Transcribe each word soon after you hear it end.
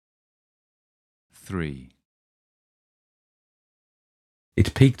3.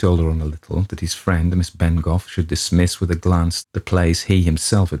 It piqued Oleron a little that his friend, Miss Bengough, should dismiss with a glance the plays he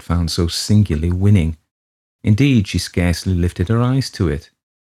himself had found so singularly winning. Indeed, she scarcely lifted her eyes to it.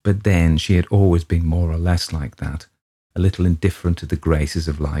 But then she had always been more or less like that, a little indifferent to the graces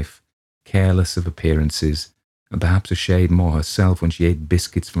of life, careless of appearances, and perhaps a shade more herself when she ate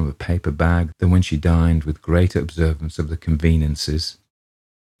biscuits from a paper bag than when she dined with greater observance of the conveniences.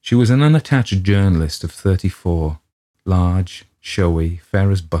 She was an unattached journalist of 34, large, showy,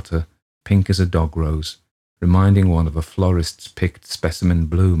 fair as butter, pink as a dog rose, reminding one of a florist's picked specimen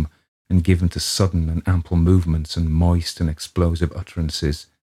bloom, and given to sudden and ample movements and moist and explosive utterances.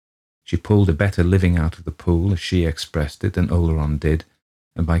 She pulled a better living out of the pool, as she expressed it, than Oleron did,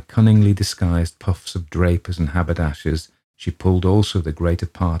 and by cunningly disguised puffs of drapers and haberdashers, she pulled also the greater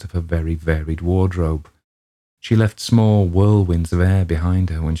part of her very varied wardrobe. She left small whirlwinds of air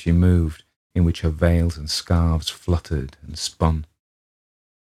behind her when she moved, in which her veils and scarves fluttered and spun.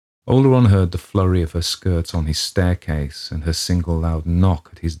 Oleron heard the flurry of her skirts on his staircase and her single loud knock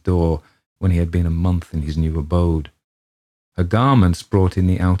at his door when he had been a month in his new abode. Her garments brought in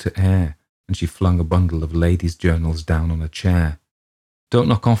the outer air, and she flung a bundle of ladies' journals down on a chair. "Don't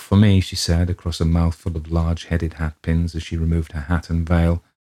knock off for me," she said, across a mouthful of large-headed hat-pins as she removed her hat and veil.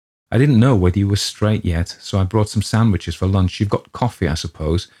 "I didn't know whether you were straight yet, so I brought some sandwiches for lunch. You've got coffee, I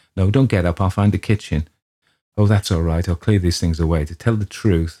suppose? No, don't get up, I'll find the kitchen." "Oh, that's all right, I'll clear these things away. To tell the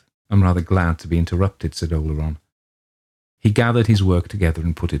truth, I'm rather glad to be interrupted," said Oleron. He gathered his work together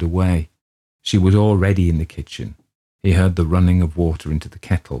and put it away. She was already in the kitchen. He heard the running of water into the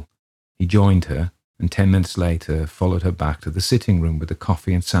kettle. He joined her, and 10 minutes later followed her back to the sitting room with the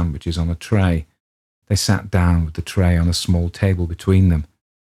coffee and sandwiches on a tray. They sat down with the tray on a small table between them.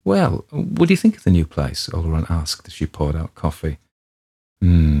 "Well, what do you think of the new place?" Oleron asked as she poured out coffee.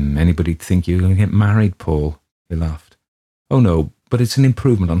 Anybody'd think you were going to get married, Paul," he laughed. "Oh no, but it's an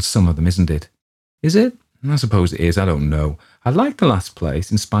improvement on some of them, isn't it?" "Is it? I suppose it is, I don't know. I like the last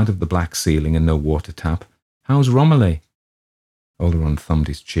place, in spite of the black ceiling and no water tap. How's Romilly?" Oleron thumbed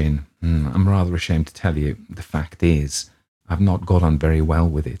his chin. "I'm rather ashamed to tell you. The fact is, I've not got on very well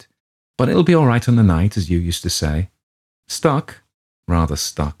with it. But it'll be all right on the night, as you used to say." "Stuck?" "Rather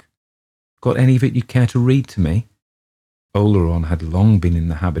stuck." "Got any of it you'd care to read to me?" Oleron had long been in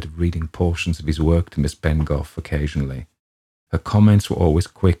the habit of reading portions of his work to Miss Bengough occasionally. Her comments were always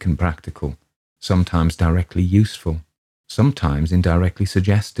quick and practical, sometimes directly useful, sometimes indirectly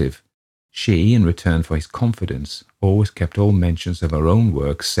suggestive. She, in return for his confidence, always kept all mentions of her own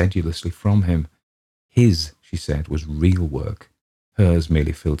work sedulously from him. His, she said, was real work. Hers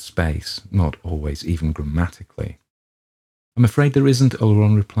merely filled space, not always even grammatically. "I'm afraid there isn't,"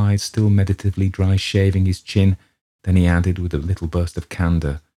 Oleron replied, still meditatively dry-shaving his chin. Then he added with a little burst of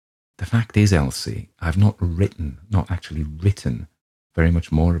candour, "The fact is, Elsie, I've not actually written, very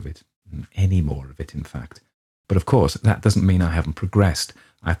much more of it. Any more of it, in fact. But of course, that doesn't mean I haven't progressed.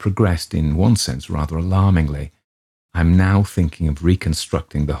 I've progressed, in one sense, rather alarmingly. I'm now thinking of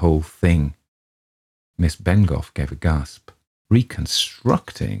reconstructing the whole thing." Miss Bengough gave a gasp.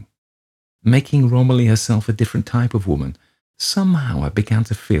 "Reconstructing? Making Romilly herself a different type of woman? Somehow I began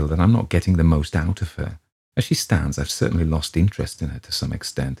to feel that I'm not getting the most out of her. As she stands, I've certainly lost interest in her to some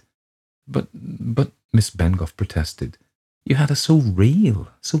extent." But, Miss Bengough protested, "You had her so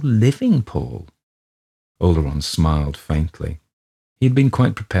real, so living, Paul." Oleron smiled faintly. He had been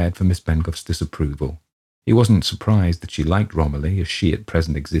quite prepared for Miss Bengough's disapproval. He wasn't surprised that she liked Romilly as she at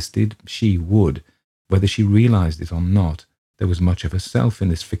present existed. She would. Whether she realised it or not, there was much of herself in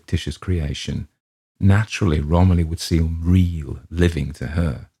this fictitious creation. Naturally, Romilly would seem real, living to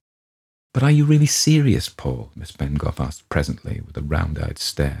her. "But are you really serious, Paul?" Miss Bengough asked presently, with a round-eyed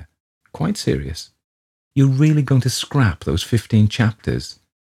stare. "Quite serious? You're really going to scrap those 15 chapters?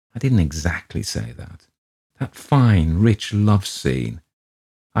 "I didn't exactly say that. That fine, rich love scene.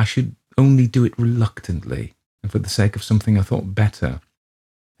 I should only do it reluctantly, and for the sake of something I thought better.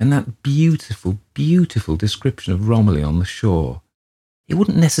 And that beautiful, beautiful description of Romilly on the shore. It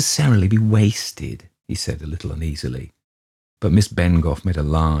wouldn't necessarily be wasted," he said a little uneasily. But Miss Bengough made a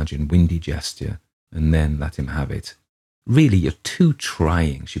large and windy gesture, and then let him have it. "Really, you're too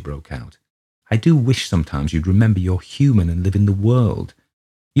trying," she broke out. "I do wish sometimes you'd remember you're human and live in the world.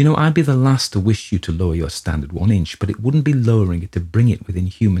 You know, I'd be the last to wish you to lower your standard 1 inch, but it wouldn't be lowering it to bring it within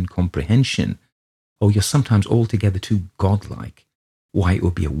human comprehension. Oh, you're sometimes altogether too godlike. Why, it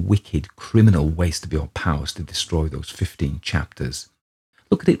would be a wicked, criminal waste of your powers to destroy those 15 chapters.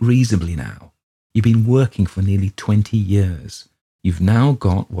 Look at it reasonably now. You've been working for nearly 20 years. You've now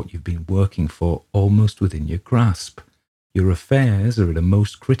got what you've been working for almost within your grasp. Your affairs are at a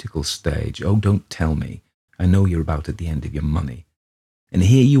most critical stage. Oh, don't tell me. I know you're about at the end of your money. And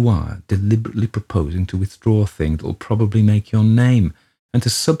here you are, deliberately proposing to withdraw a thing that will probably make your name, and to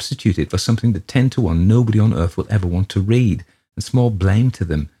substitute it for something that 10 to 1 nobody on earth will ever want to read, and small blame to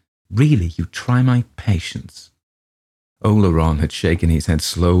them. Really, you try my patience. Oleron had shaken his head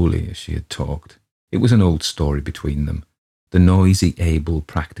slowly as she had talked. It was an old story between them. The noisy, able,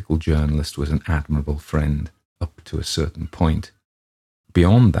 practical journalist was an admirable friend, up to a certain point.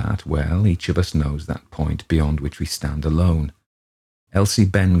 Beyond that, well, each of us knows that point beyond which we stand alone. Elsie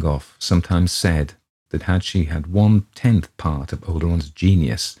Bengough sometimes said that had she had 1/10th part of Oleron's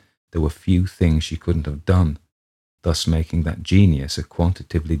genius, there were few things she couldn't have done, thus making that genius a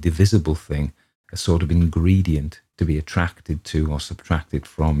quantitatively divisible thing, a sort of ingredient to be attracted to or subtracted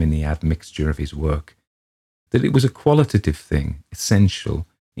from in the admixture of his work. That it was a qualitative thing, essential,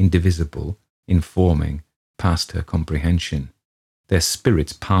 indivisible, informing, past her comprehension. Their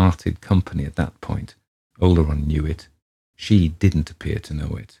spirits parted company at that point. Oleron knew it. She didn't appear to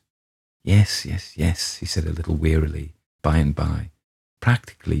know it. Yes, he said a little wearily, by and by.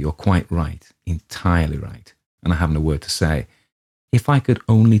 Practically, you're quite right, entirely right, and I haven't a word to say. If I could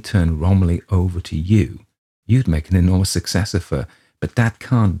only turn Romilly over to you, you'd make an enormous success of her, but that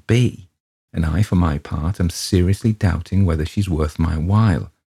can't be, and I, for my part, am seriously doubting whether she's worth my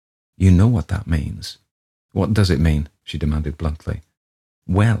while. You know what that means. What does it mean? She demanded bluntly.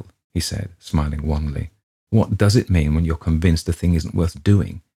 Well, he said, smiling wanly, what does it mean when you're convinced the thing isn't worth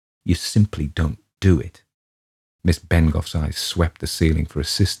doing? You simply don't do it. Miss Bengough's eyes swept the ceiling for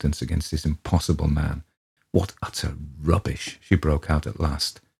assistance against this impossible man. What utter rubbish, she broke out at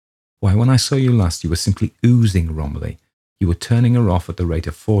last. Why, when I saw you last, you were simply oozing Romilly. You were turning her off at the rate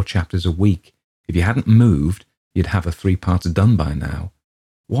of 4 chapters a week. If you hadn't moved, you'd have her 3 parts done by now.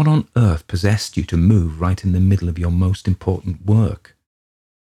 What on earth possessed you to move right in the middle of your most important work?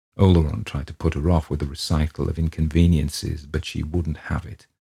 Oleron tried to put her off with a recital of inconveniences, but she wouldn't have it.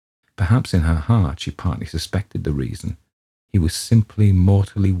 Perhaps in her heart she partly suspected the reason. He was simply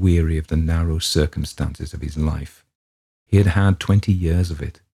mortally weary of the narrow circumstances of his life. He had had 20 years of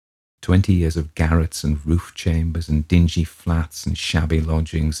it. 20 years of garrets and roof chambers and dingy flats and shabby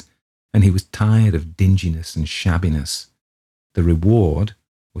lodgings, and he was tired of dinginess and shabbiness. The reward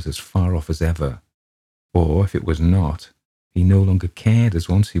was as far off as ever. Or, if it was not, he no longer cared as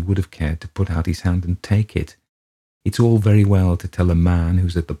once he would have cared to put out his hand and take it. It's all very well to tell a man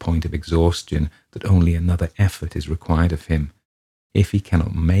who's at the point of exhaustion that only another effort is required of him. If he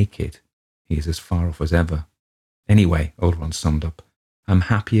cannot make it, he is as far off as ever. Anyway, Oleron summed up, I'm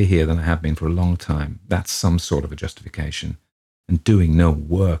happier here than I have been for a long time. That's some sort of a justification. And doing no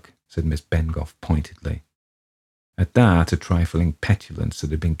work, said Miss Bengough pointedly. At that, a trifling petulance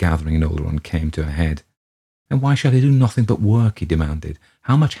that had been gathering in Oleron came to a head. And why should I do nothing but work, he demanded.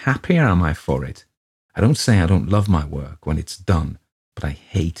 How much happier am I for it? I don't say I don't love my work when it's done, but I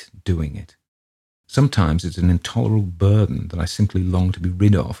hate doing it. Sometimes it's an intolerable burden that I simply long to be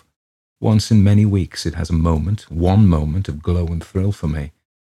rid of. Once in many weeks it has one moment of glow and thrill for me.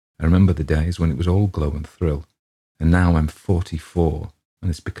 I remember the days when it was all glow and thrill, and now I'm 44,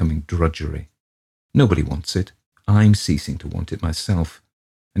 and it's becoming drudgery. Nobody wants it. I'm ceasing to want it myself.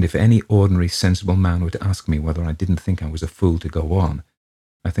 And if any ordinary sensible man were to ask me whether I didn't think I was a fool to go on,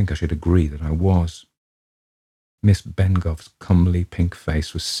 I think I should agree that I was. Miss Bengough's comely pink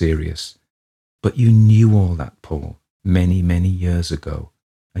face was serious. But you knew all that, Paul, many, many years ago,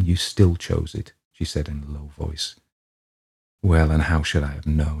 and you still chose it, she said in a low voice. Well, and how should I have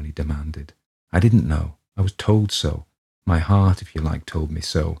known, he demanded. I didn't know. I was told so. My heart, if you like, told me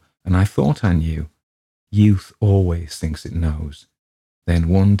so, and I thought I knew. Youth always thinks it knows. Then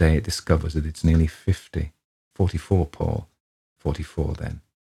one day it discovers that it's nearly 50. 44, Paul. 44 then.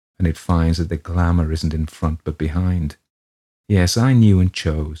 And it finds that the glamour isn't in front but behind. Yes, I knew and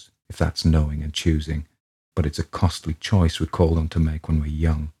chose, if that's knowing and choosing, but it's a costly choice we're called on to make when we're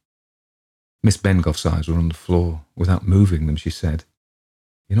young. Miss Bengough's eyes were on the floor. Without moving them, she said,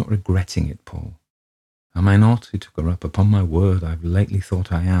 You're not regretting it, Paul. Am I not? He took her up. Upon my word, I've lately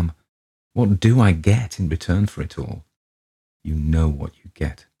thought I am. What do I get in return for it all? You know what you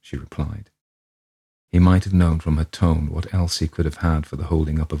get, she replied. He might have known from her tone what else he could have had for the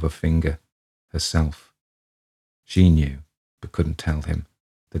holding up of a finger, herself. She knew, but couldn't tell him,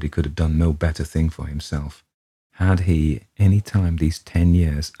 that he could have done no better thing for himself. Had he, any time these 10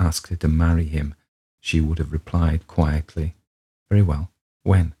 years, asked her to marry him, she would have replied quietly, Very well,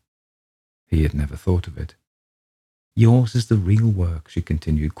 when? He had never thought of it. Yours is the real work, she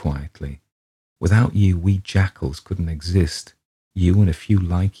continued quietly. Without you, we jackals couldn't exist. You and a few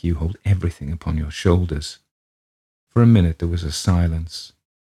like you hold everything upon your shoulders. For a minute there was a silence.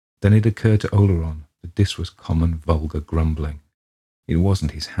 Then it occurred to Oleron that this was common vulgar grumbling. It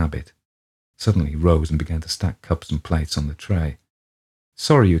wasn't his habit. Suddenly he rose and began to stack cups and plates on the tray.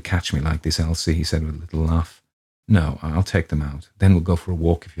 "Sorry you catch me like this, Elsie," he said with a little laugh. "No, I'll take them out. Then we'll go for a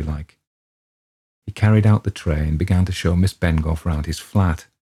walk if you like." He carried out the tray and began to show Miss Bengough round his flat.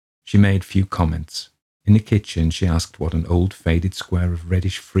 She made few comments. In the kitchen she asked what an old faded square of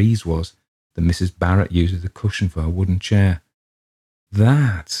reddish frieze was that Mrs. Barrett used as a cushion for her wooden chair.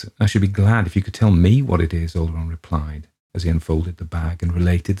 "That? I should be glad if you could tell me what it is," Oleron replied, as he unfolded the bag and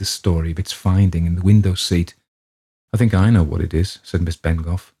related the story of its finding in the window seat. "I think I know what it is," said Miss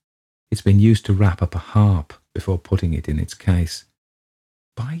Bengough. "It's been used to wrap up a harp before putting it in its case."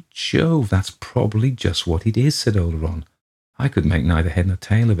 "By Jove, that's probably just what it is," said Oleron. "I could make neither head nor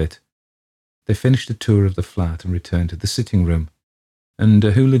tail of it." They finished a tour of the flat and returned to the sitting room. "And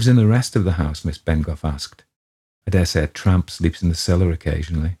who lives in the rest of the house?" Miss Bengough asked. "I dare say a tramp sleeps in the cellar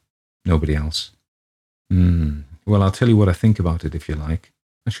occasionally." "Nobody else." Well, I'll tell you what I think about it if you like."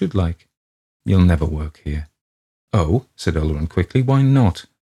 "I should like." "You'll never work here." "Oh," said Oleron quickly, "why not?"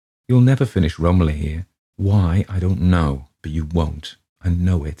 "You'll never finish Romilly here. Why, I don't know, but you won't. I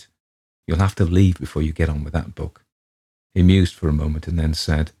know it. You'll have to leave before you get on with that book." He mused for a moment and then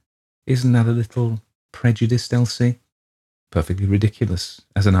said, "Isn't that a little prejudiced, Elsie?" "Perfectly ridiculous.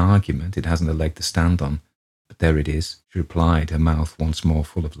 As an argument, it hasn't a leg to stand on. But there it is," she replied, her mouth once more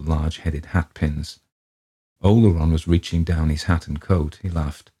full of the large-headed hat-pins. Oleron was reaching down his hat and coat. He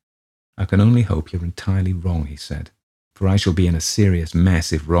laughed. "I can only hope you're entirely wrong," he said, "for I shall be in a serious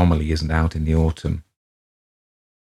mess if Romilly isn't out in the autumn.